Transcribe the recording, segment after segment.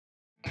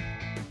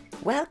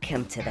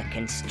Welcome to the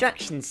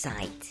construction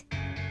site.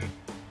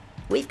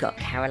 We've got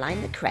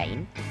Caroline the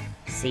crane,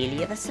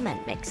 Celia the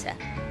cement mixer,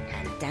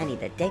 and Danny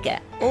the digger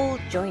all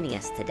joining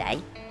us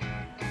today.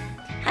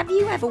 Have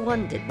you ever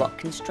wondered what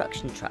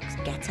construction trucks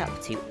get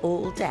up to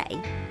all day?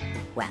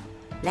 Well,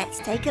 let's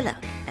take a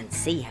look and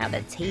see how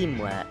the team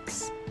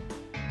works.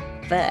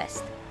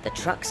 First, the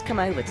trucks come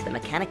over to the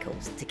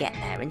mechanicals to get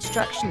their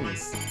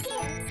instructions.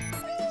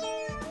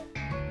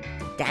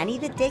 Danny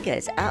the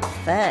digger's up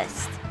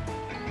first.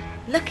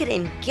 Look at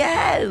him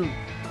go!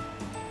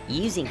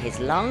 Using his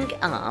long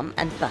arm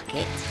and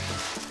bucket,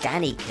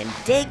 Danny can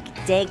dig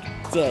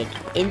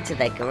into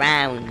the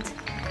ground.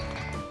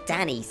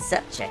 Danny's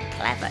such a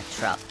clever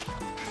truck.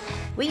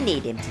 We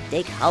need him to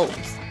dig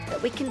holes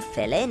that we can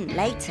fill in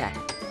later.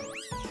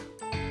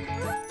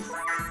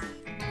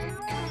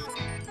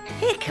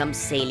 Here comes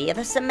Celia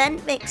the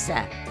cement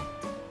mixer.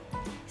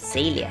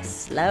 Celia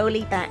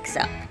slowly backs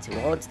up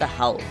towards the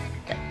hole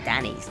that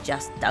Danny's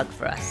just dug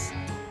for us.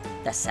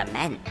 The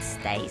cement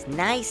stays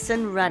nice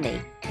and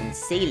runny in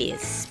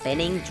Celia's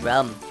spinning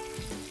drum.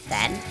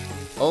 Then,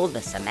 all the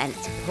cement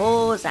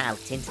pours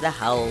out into the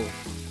hole.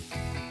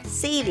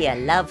 Celia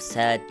loves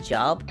her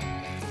job.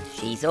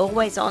 She's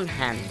always on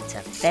hand to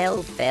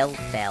fill.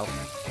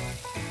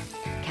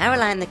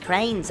 Caroline the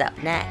crane's up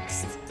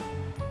next.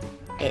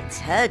 It's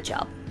her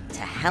job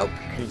to help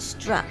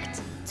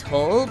construct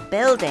tall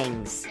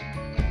buildings.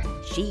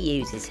 She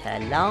uses her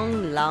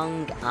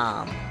long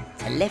arm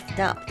to lift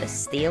up the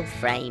steel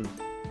frame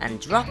and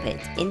drop it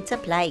into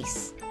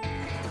place.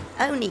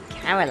 Only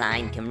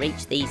Caroline can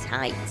reach these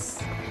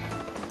heights.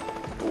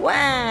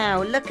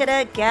 Wow, look at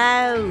her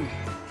go!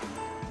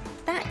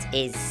 That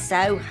is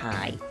so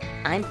high,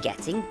 I'm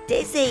getting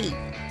dizzy.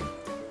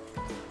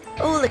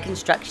 All the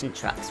construction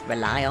trucks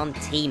rely on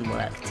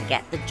teamwork to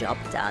get the job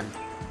done.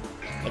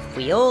 If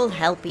we all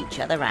help each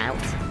other out,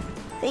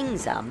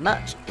 things are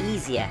much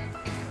easier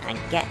and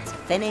get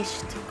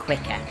finished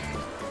quicker.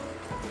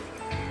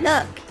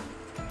 Look,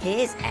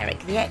 here's Eric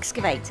the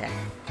excavator,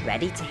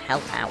 ready to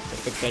help out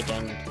with the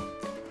digging.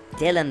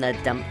 Dylan the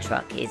dump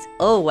truck is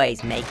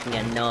always making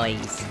a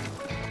noise.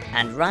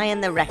 And Ryan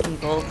the wrecking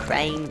ball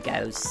crane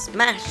goes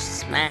smash.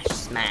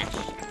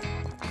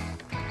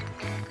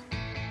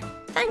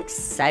 Thanks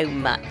so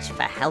much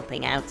for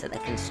helping out at the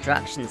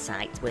construction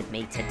site with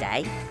me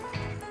today.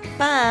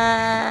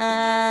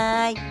 Bye!